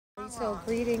So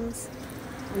greetings.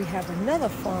 We have another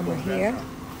farmer here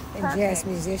and jazz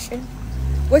musician.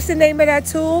 What's the name of that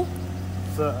tool?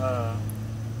 It's a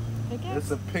Pickaxe?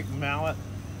 it's a pick mallet.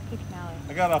 Pick mallet.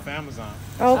 I got it off Amazon.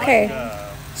 Okay.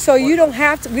 So you don't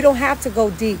have to. We don't have to go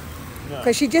deep No.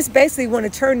 because she just basically want to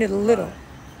turn it a little. Right.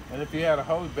 And if you had a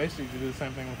hoe, basically you could do the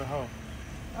same thing with the hoe.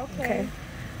 Okay.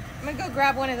 I'm gonna go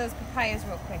grab one of those papayas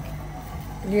real quick.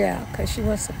 Yeah, because she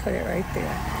wants to put it right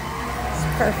there.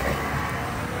 It's perfect.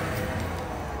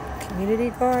 Community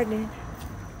gardening.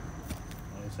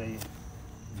 I say,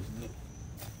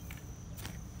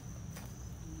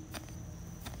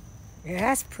 Yeah,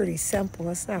 that's pretty simple.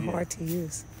 It's not Yeah. hard to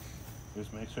use.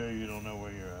 just make sure you don't know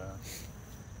where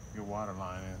your water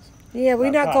line is. Yeah, we're I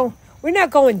not popped- going. We're not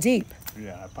going deep.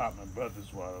 Yeah, I popped my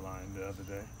brother's water line the other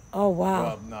day. Oh wow!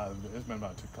 Well, no, it's been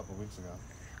about a couple of weeks ago.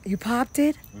 You popped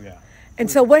it, Yeah.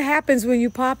 and so what happens when you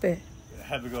pop it? I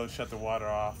had to go shut the water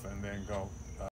off and then go